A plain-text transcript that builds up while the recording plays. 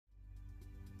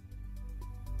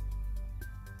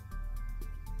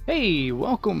Hey,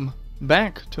 welcome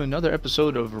back to another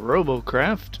episode of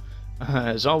Robocraft.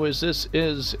 As always, this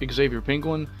is Xavier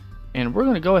Penguin, and we're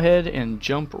going to go ahead and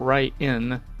jump right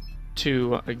in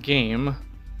to a game.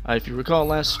 If you recall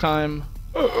last time...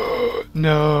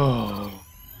 no!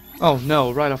 Oh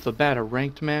no, right off the bat, a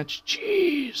ranked match?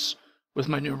 Jeez! With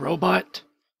my new robot?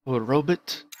 Or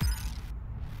robot?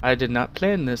 I did not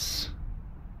plan this.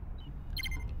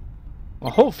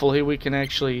 Well, hopefully we can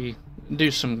actually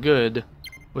do some good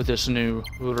with this new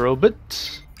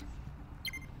robot.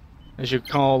 As you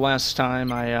recall, last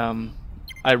time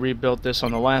I rebuilt this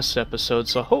on the last episode,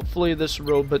 so hopefully this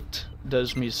robot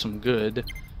does me some good.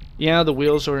 Yeah, the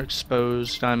wheels are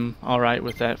exposed. I'm alright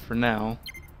with that for now.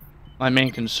 My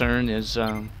main concern is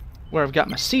where I've got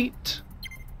my seat.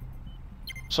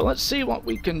 So let's see what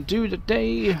we can do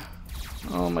today.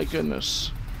 Oh my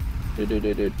goodness. There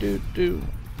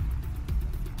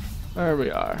we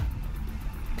are.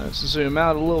 Let's zoom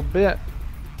out a little bit.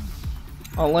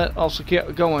 I'll also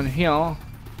get going here.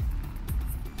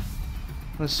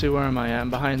 Let's see, where am I at? I'm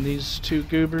behind these two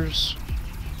goobers.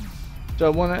 Do I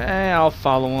want to? I'll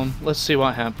follow them. Let's see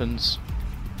what happens.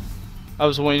 I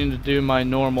was waiting to do my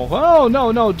normal. Oh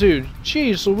no, dude!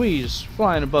 Jeez Louise,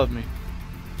 flying above me.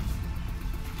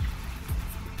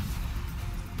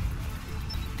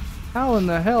 How in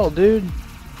the hell, dude?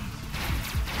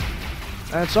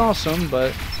 That's awesome,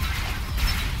 but...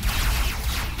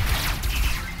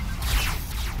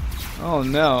 oh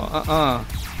no,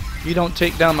 You don't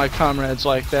take down my comrades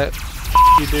like that,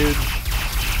 you dude.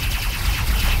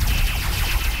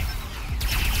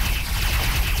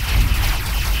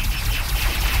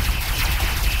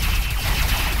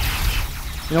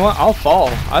 You know what? I'll fall.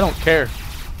 I don't care.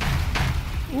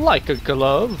 Like a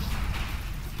glove.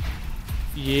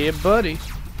 Yeah, buddy.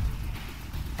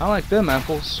 I like them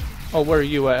apples. Oh, where are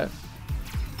you at?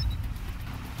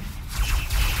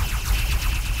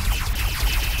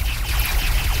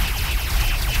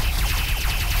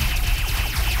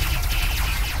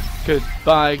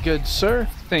 Goodbye, good sir.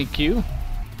 Thank you.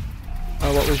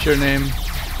 What was your name?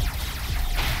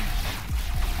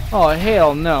 Oh,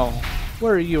 hell no.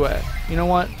 Where are you at? You know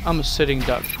what? I'm a sitting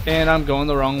duck, and I'm going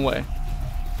the wrong way.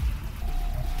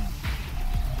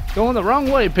 Going the wrong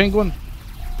way, penguin.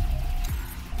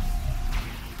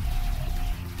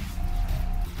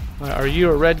 Are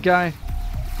you a red guy?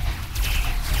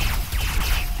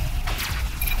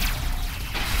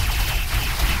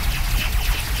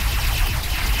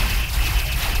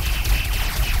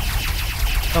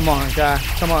 Come on, guy.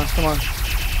 Come on, come on.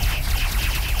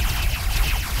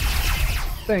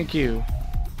 Thank you.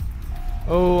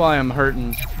 Oh, I am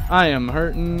hurting. I am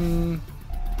hurting.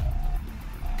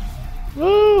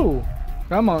 Woo!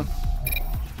 Come on.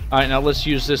 Alright, now let's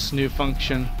use this new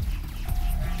function.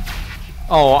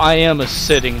 Oh, I am a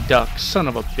sitting duck. Son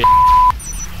of a bitch.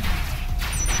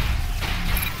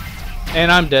 And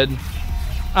I'm dead.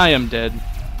 I am dead.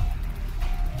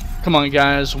 Come on,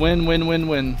 guys. Win, win, win,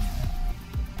 win.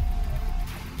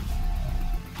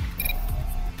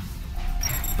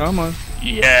 Come on.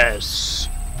 Yes!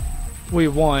 We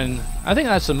won. I think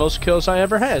that's the most kills I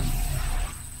ever had.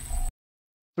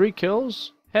 3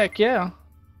 kills? Heck yeah.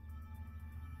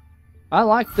 I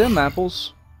like them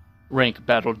apples. Rank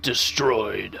battle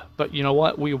destroyed. But you know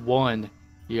what? We won.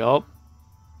 Yup.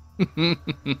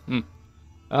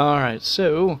 Alright,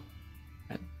 so...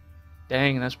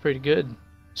 dang, that's pretty good.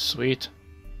 Sweet.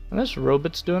 And this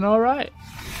robot's doing alright.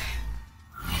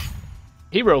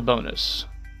 Hero bonus.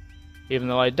 Even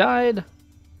though I died,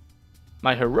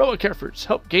 my heroic efforts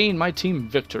helped gain my team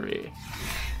victory.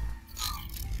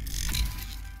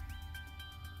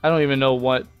 I don't even know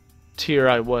what tier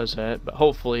I was at, but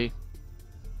hopefully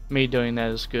me doing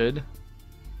that is good.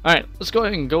 Alright, let's go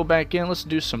ahead and go back in. Let's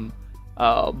do some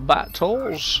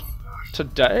battles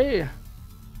today.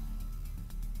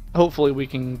 Hopefully we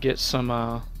can get some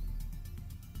of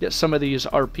these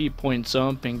RP points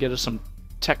up and get us some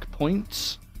tech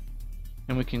points.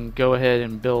 And we can go ahead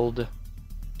and build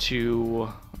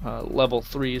to level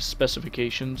 3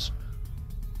 specifications.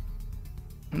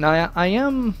 Now I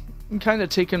am kind of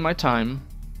taking my time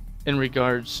in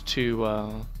regards to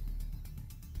all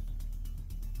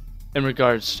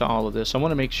of this. I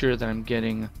want to make sure that I'm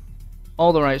getting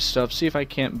all the right stuff. See if I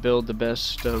can't build the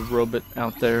best robot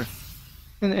out there,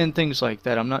 and things like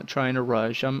that. I'm not trying to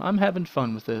rush. I'm having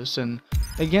fun with this, and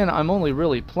again, I'm only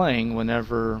really playing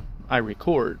whenever I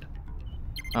record.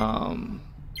 And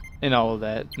all of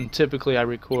that. And typically I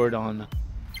record on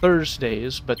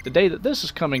Thursdays, but the day that this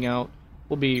is coming out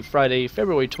will be Friday,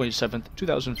 February 27th,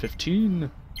 2015.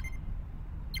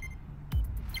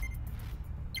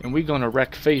 And we're gonna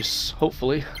wreck face,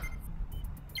 hopefully.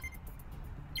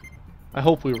 I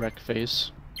hope we wreck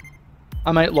face.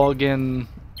 I might log in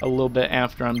a little bit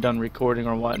after I'm done recording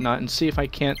or whatnot and see if I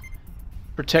can't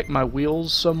protect my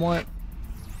wheels somewhat,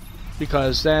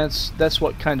 because that's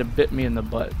what kind of bit me in the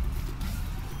butt.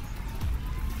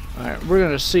 Alright, we're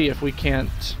gonna see if we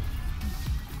can't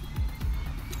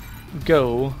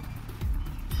go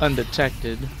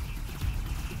undetected.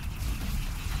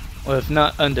 Well, if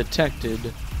not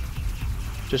undetected,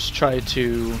 just try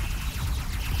to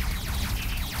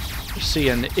see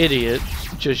an idiot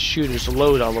just shoot his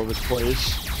load all over the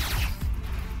place.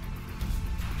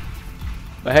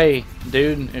 But hey,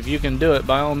 dude, if you can do it,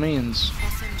 by all means.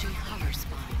 SMG hover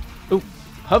spotted. Ooh,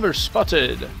 hover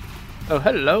spotted. Oh,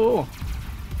 hello.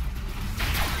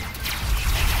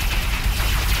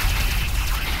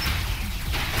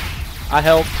 I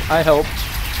helped.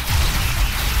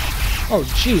 Oh,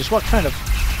 jeez, what kind of...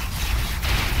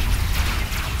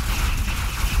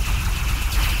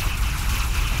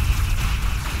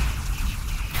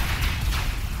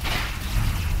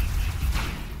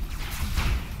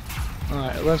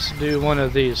 Alright, let's do one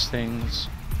of these things.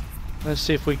 Let's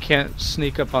see if we can't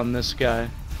sneak up on this guy.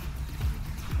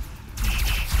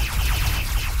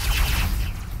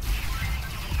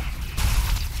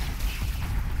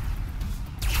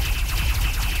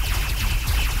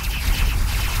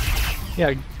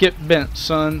 Yeah, get bent,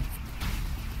 son.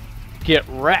 Get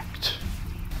wrecked.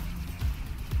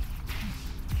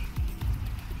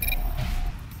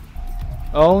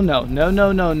 Oh no, no,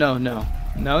 no, no, no, no.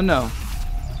 No, no.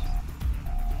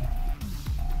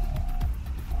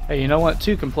 Hey, you know what?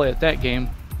 Two can play at that game.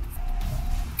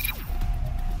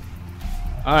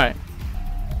 Alright.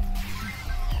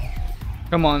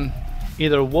 Come on.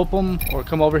 Either whoop them or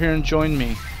come over here and join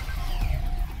me.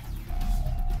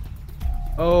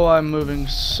 Oh, I'm moving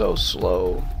so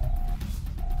slow.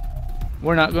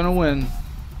 We're not gonna win.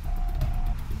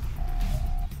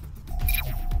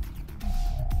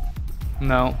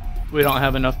 No, we don't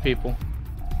have enough people.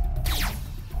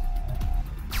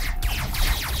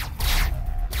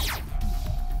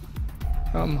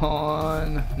 Come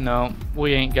on. No,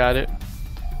 we ain't got it.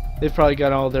 They've probably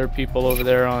got all their people over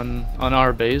there on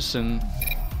our base, and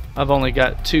I've only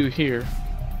got 2 here.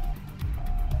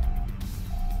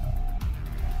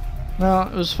 Well,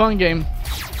 it was a fun game.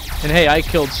 And hey, I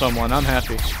killed someone. I'm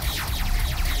happy.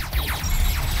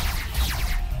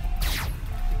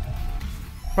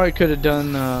 Probably could have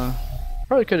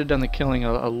done the killing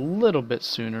a little bit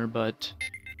sooner, but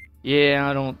yeah,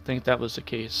 I don't think that was the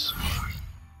case.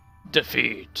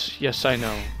 Defeat. Yes, I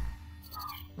know.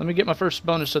 Let me get my first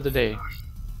bonus of the day.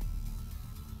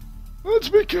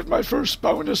 Let me get my first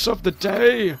bonus of the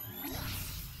day.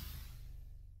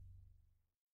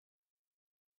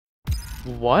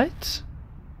 What?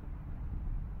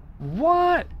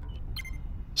 What?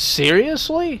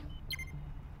 Seriously?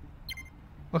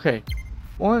 Okay.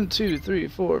 1, 2, 3,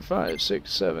 4, 5,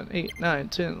 6, 7, 8, 9,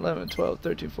 10, 11, 12,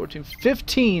 13, 14,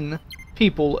 15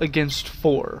 people against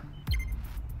 4.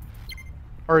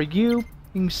 Are you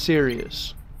being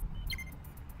serious?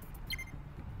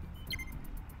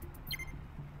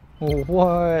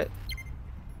 What?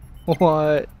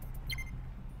 What?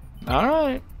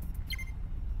 Alright.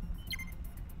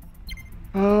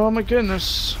 Oh my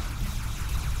goodness.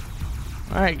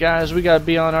 Alright guys, we gotta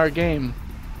be on our game.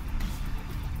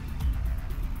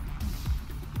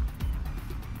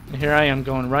 And here I am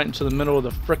going right into the middle of the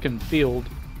frickin' field.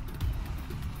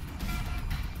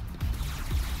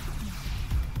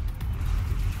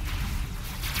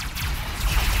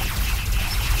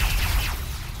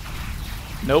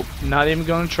 Nope, not even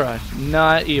gonna try.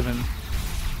 Not even.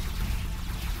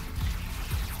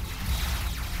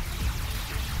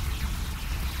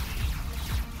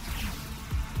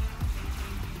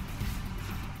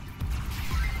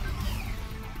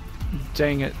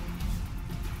 Dang it.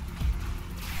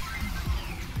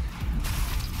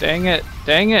 Dang it.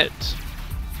 Dang it.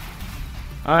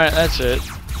 Alright, that's it.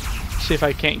 See if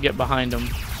I can't get behind them.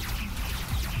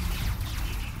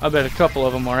 I bet a couple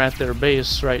of them are at their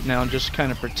base right now, just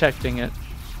kind of protecting it.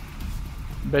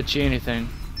 Bet you anything.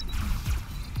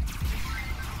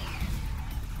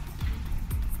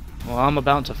 Well, I'm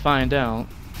about to find out.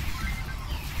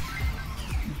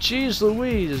 Jeez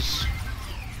Louise.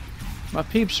 My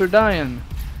peeps are dying.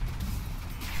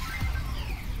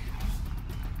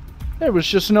 There was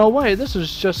just no way. This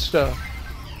is just a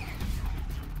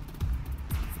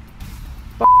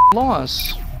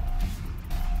loss.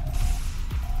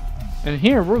 And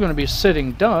here we're going to be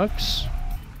sitting ducks.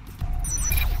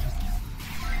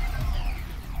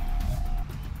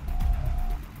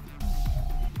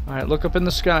 Alright, look up in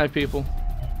the sky, people.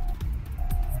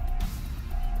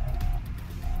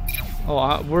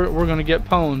 Oh, we're going to get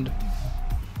pwned.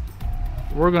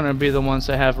 We're gonna be the ones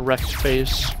that have wrecked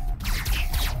face.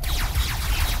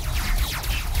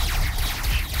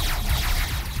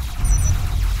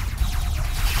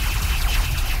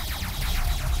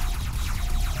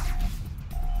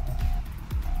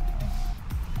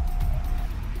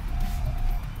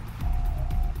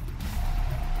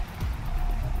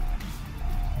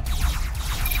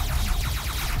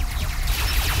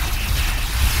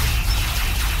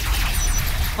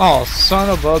 Oh, son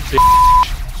of a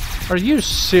bitch. Are you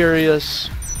serious?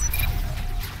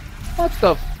 What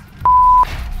the f?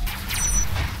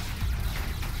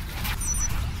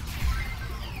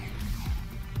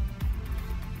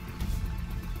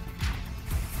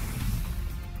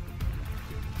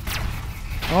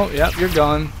 Oh, yep, you're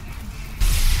gone.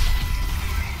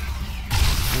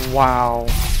 Wow.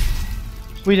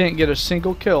 We didn't get a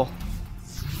single kill.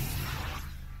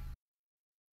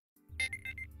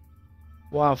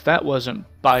 Wow, if that wasn't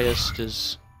biased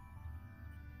as...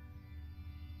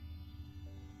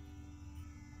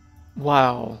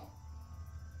 Wow.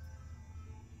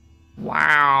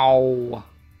 Wow.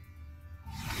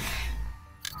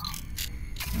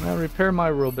 Now repair my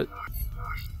robot.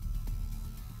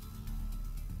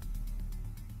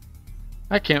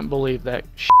 I can't believe that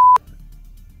shit.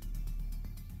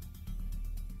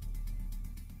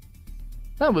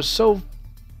 That was so...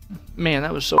 Man,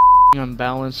 that was so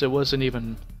unbalanced. It wasn't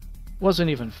even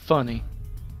funny.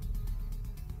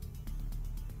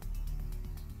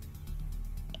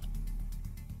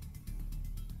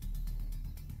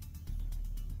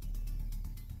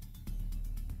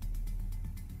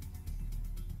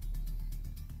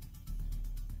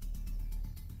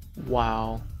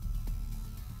 Wow.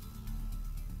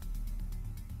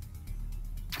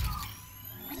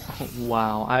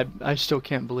 Wow, I still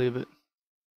can't believe it.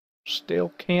 Still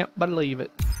can't believe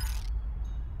it.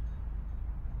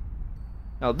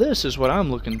 Now this is what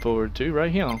I'm looking forward to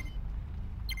right here.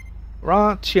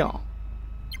 Right here.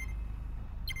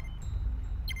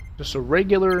 Just a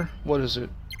regular, what is it?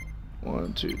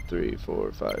 1, 2, 3,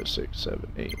 4, 5, 6,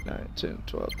 7, 8, 9, 10,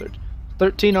 12, 13.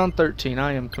 13 on 13.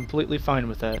 I am completely fine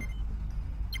with that.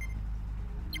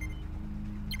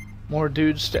 More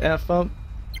dudes to F up.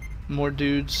 More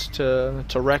dudes to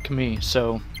wreck me.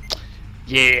 So,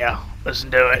 yeah, let's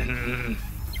do it.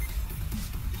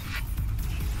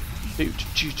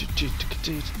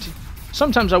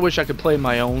 Sometimes I wish I could play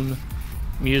my own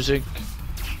music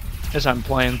as I'm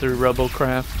playing through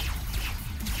Robocraft.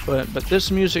 But this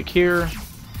music here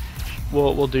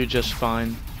will do just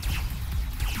fine.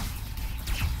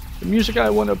 The music I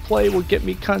want to play will get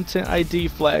me content ID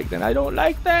flagged, and I don't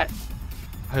like that.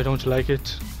 I don't like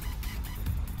it.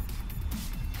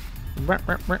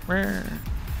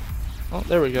 Oh,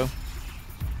 there we go.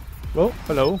 Oh,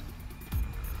 hello.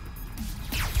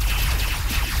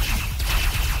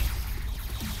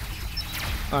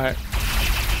 Alright.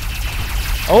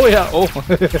 Oh yeah, oh.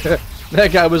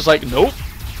 That guy was like, nope.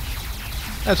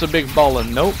 That's a big ball of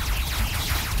nope.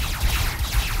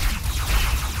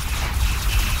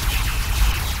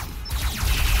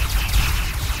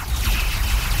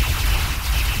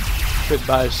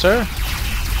 Goodbye, sir.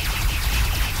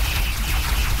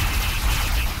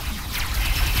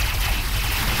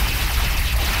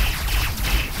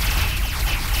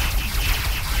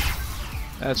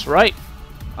 That's right.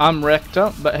 I'm wrecked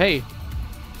up, but hey.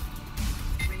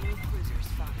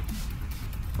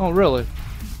 Oh, really?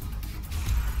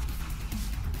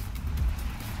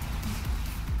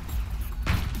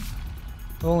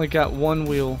 I only got one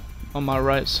wheel on my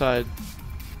right side.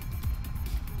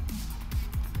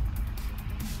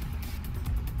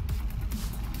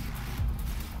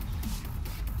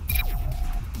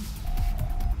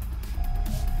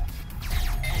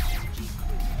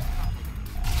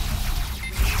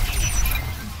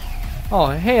 Oh,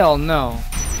 hell no.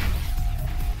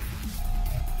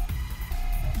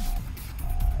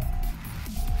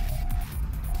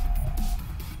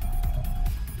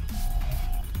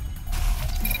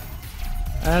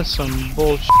 That's some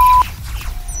bullshit.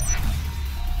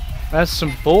 That's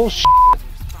some bullshit.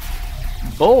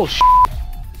 Bullshit.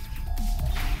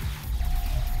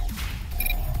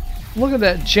 Look at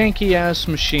that janky ass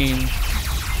machine.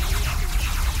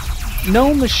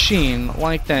 No machine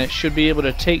like that should be able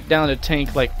to take down a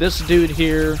tank like this dude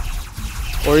here,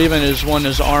 or even as one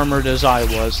as armored as I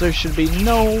was. There should be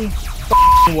no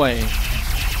f***ing way.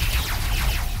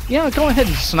 Yeah, go ahead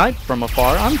and snipe from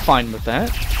afar. I'm fine with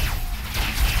that.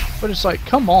 But it's like,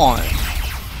 come on.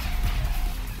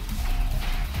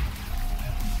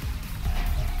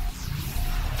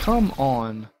 Come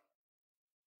on.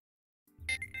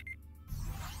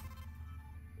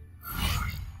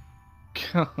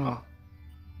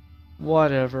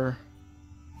 Whatever.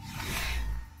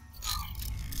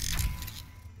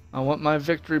 I want my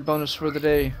victory bonus for the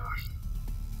day.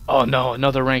 Oh no,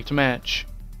 another ranked match.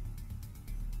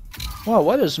 Wow,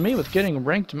 what is me with getting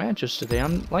ranked matches today?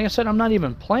 Like I said, I'm not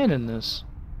even planning this.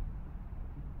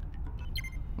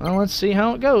 Well, let's see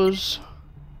how it goes.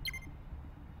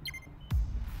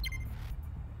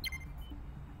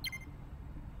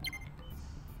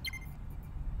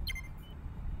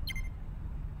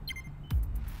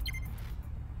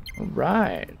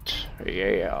 Right,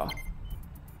 yeah.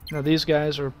 Now these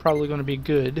guys are probably going to be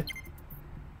good.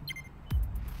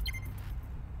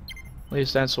 At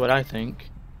least that's what I think.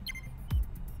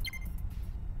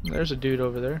 There's a dude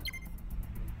over there.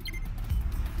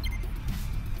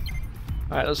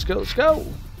 Alright, let's go, let's go!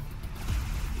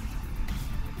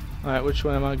 Alright, which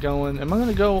way am I going? Am I going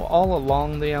to go all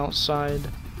along the outside?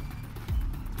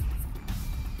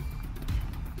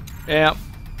 Yeah.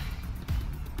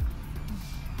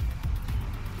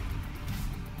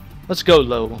 Let's go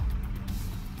low.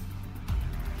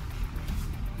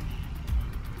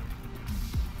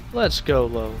 Let's go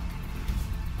low.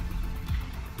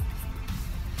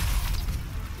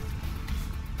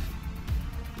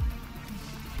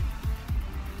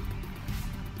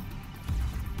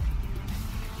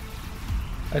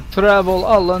 I travel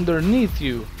all underneath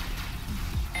you.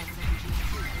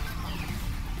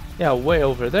 Yeah, way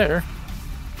over there.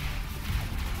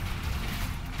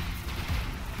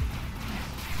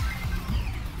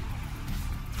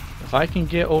 If I can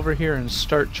get over here and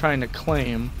start trying to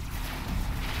claim,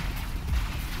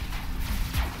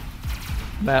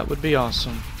 that would be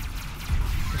awesome.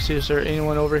 Let's see, is there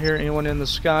anyone over here? Anyone in the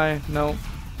sky? No.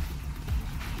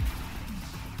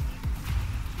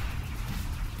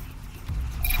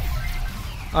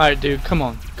 Alright, dude, come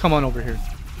on. Come on over here.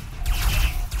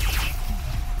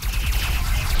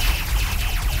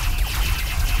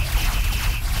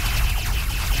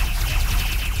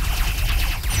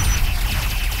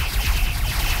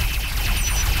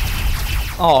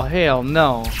 Oh, hell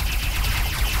no.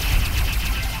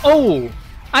 Oh!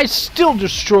 I still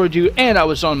destroyed you and I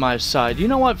was on my side. You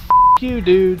know what? F you,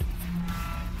 dude.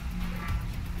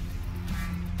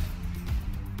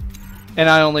 And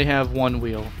I only have one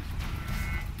wheel.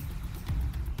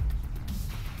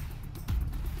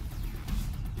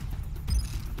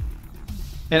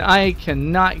 And I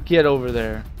cannot get over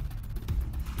there.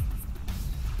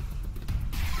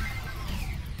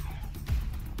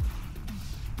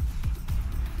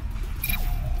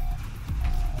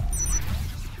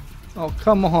 Oh,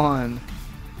 come on.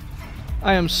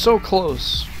 I am so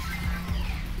close.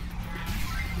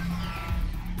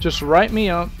 Just write me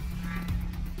up.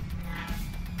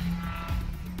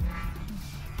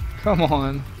 Come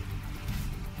on.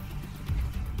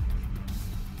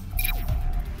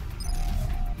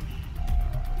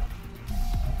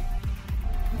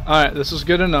 Alright, this is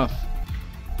good enough.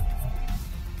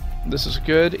 This is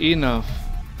good enough.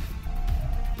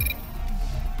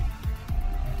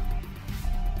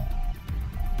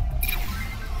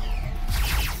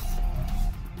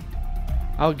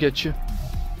 I'll get you.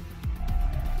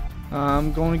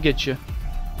 I'm going to get you.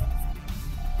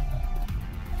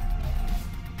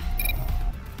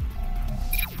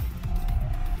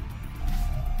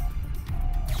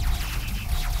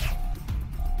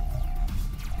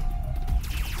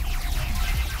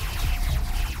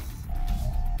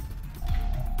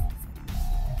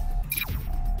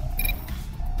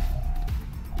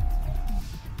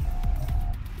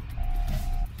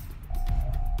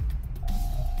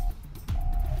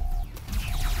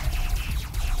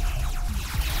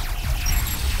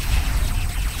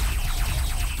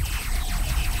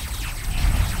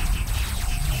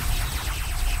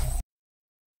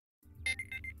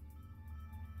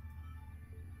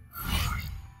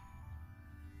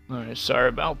 Alright, sorry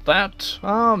about that.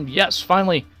 Yes,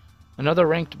 finally, another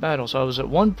ranked battle. So I was at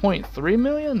 1.3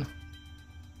 million?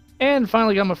 And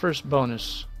finally got my first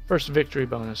bonus. First victory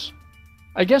bonus.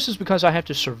 I guess it's because I have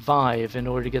to survive in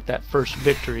order to get that first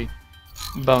victory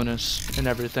bonus and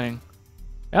everything.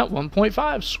 At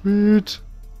 1.5, sweet!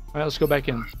 Alright, let's go back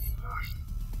in.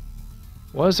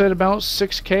 Was at about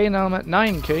 6k, now I'm at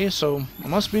 9k, so I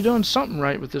must be doing something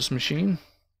right with this machine.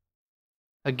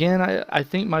 Again, I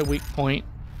think my weak point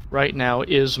right now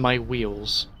is my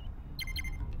wheels.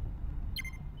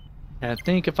 And I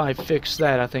think if I fix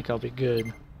that, I think I'll be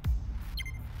good.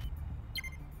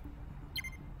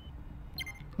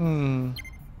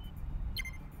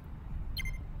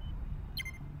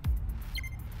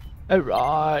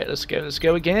 Alright, let's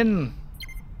go again.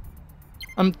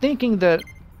 I'm thinking that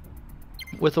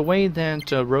with the way that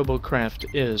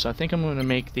Robocraft is, I think I'm going to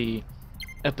make the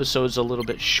episodes a little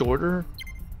bit shorter.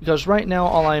 Because right now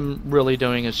all I'm really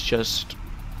doing is just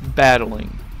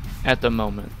battling at the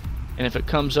moment. And if it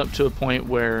comes up to a point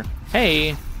where,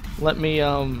 hey, let me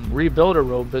rebuild a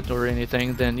robot or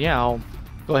anything, then yeah, I'll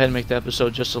go ahead and make the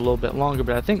episode just a little bit longer.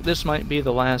 But I think this might be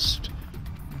the last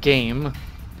game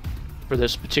for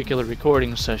this particular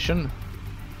recording session.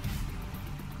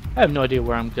 I have no idea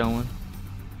where I'm going.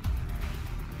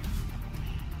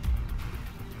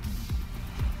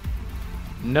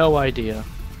 No idea.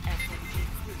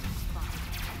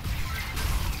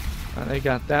 They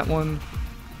got that one.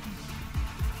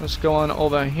 Let's go on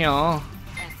over here.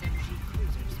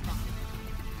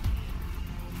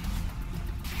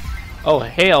 Oh,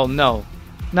 hell no.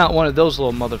 Not one of those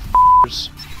little motherfuckers.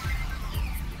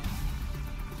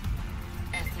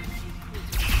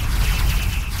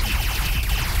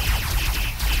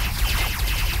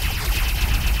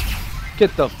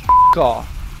 Get the f*** off.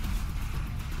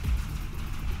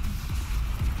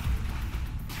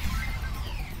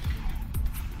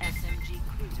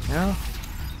 Yeah.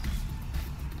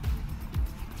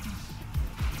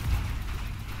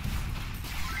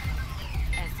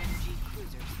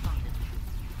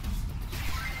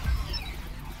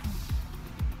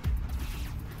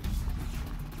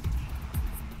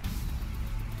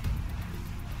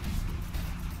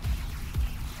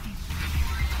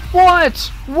 What?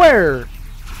 Where?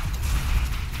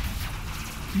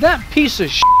 That piece of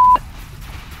shit.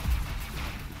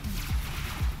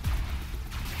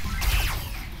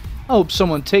 I hope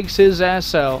someone takes his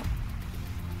ass out.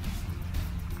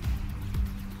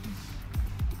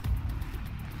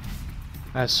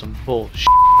 That's some bullshit.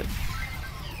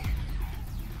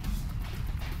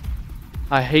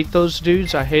 I hate those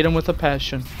dudes. I hate them with a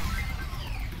passion.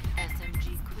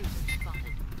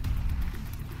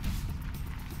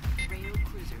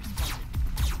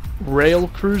 Rail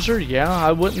cruiser? Yeah,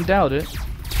 I wouldn't doubt it.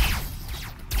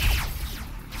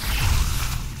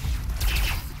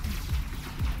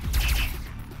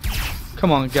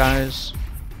 Come on, guys.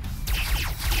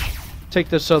 Take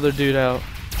this other dude out.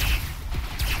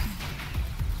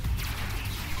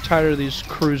 Tired of these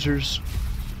cruisers.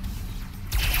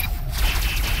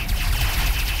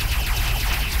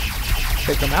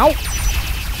 Take them out.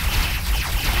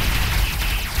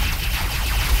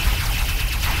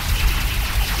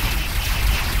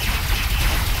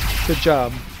 Good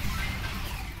job.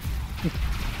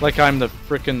 Like I'm the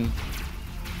frickin'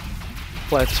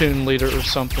 platoon leader or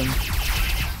something.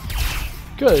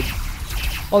 Good.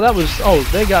 Oh, that was... Oh,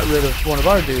 they got rid of one of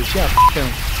our dudes. Yeah, f***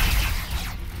 him.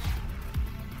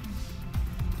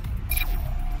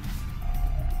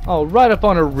 Oh, right up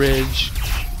on a ridge.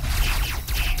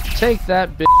 Take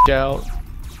that bitch out.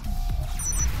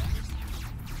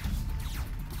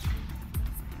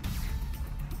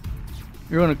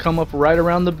 You're gonna come up right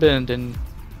around the bend and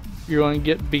you're gonna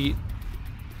get beat.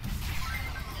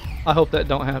 I hope that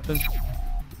don't happen.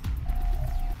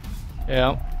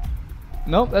 Yeah.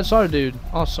 Nope, that's our dude.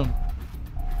 Awesome.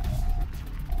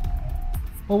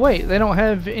 Well, wait, they don't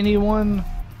have anyone.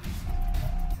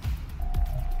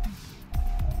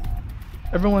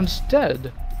 Everyone's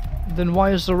dead. Then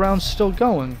why is the round still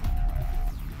going?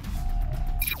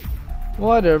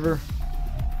 Whatever.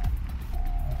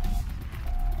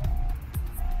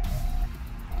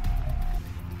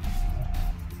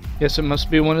 Guess it must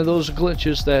be one of those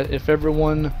glitches that if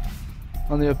everyone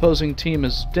on the opposing team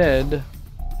is dead,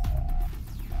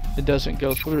 it doesn't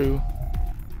go through.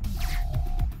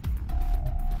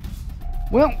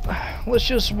 Well, let's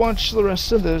just watch the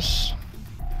rest of this.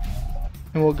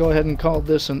 And we'll go ahead and call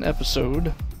this an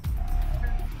episode.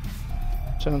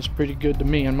 Sounds pretty good to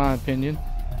me, in my opinion.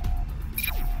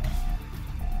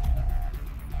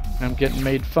 I'm getting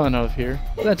made fun of here.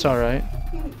 That's alright.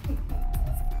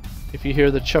 If you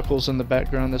hear the chuckles in the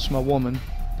background, that's my woman.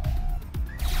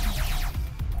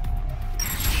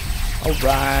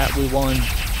 Alright, we won.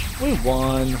 We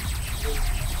won.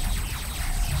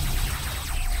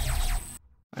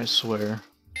 I swear.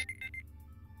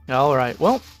 Alright,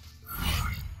 well.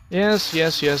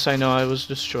 Yes, I know I was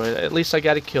destroyed. At least I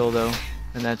got a kill, though.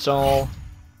 And that's all.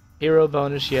 Hero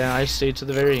bonus, yeah, I stayed to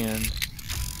the very end.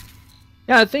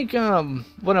 Yeah, I think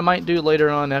what I might do later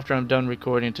on after I'm done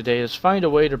recording today is find a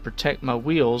way to protect my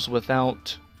wheels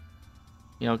without,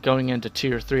 you know, going into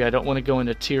Tier 3. I don't want to go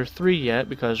into Tier 3 yet,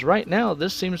 because right now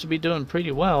this seems to be doing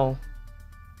pretty well.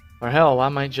 Or hell, I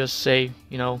might just say,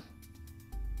 you know,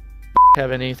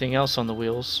 have anything else on the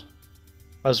wheels.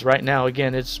 Because right now,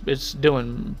 again, it's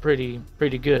doing pretty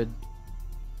good.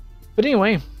 But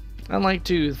anyway, I'd like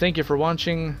to thank you for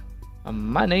watching.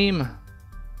 My name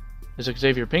is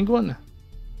Xavier Penguin,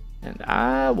 and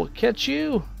I will catch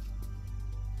you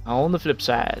on the flip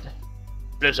side.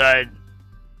 Flip side.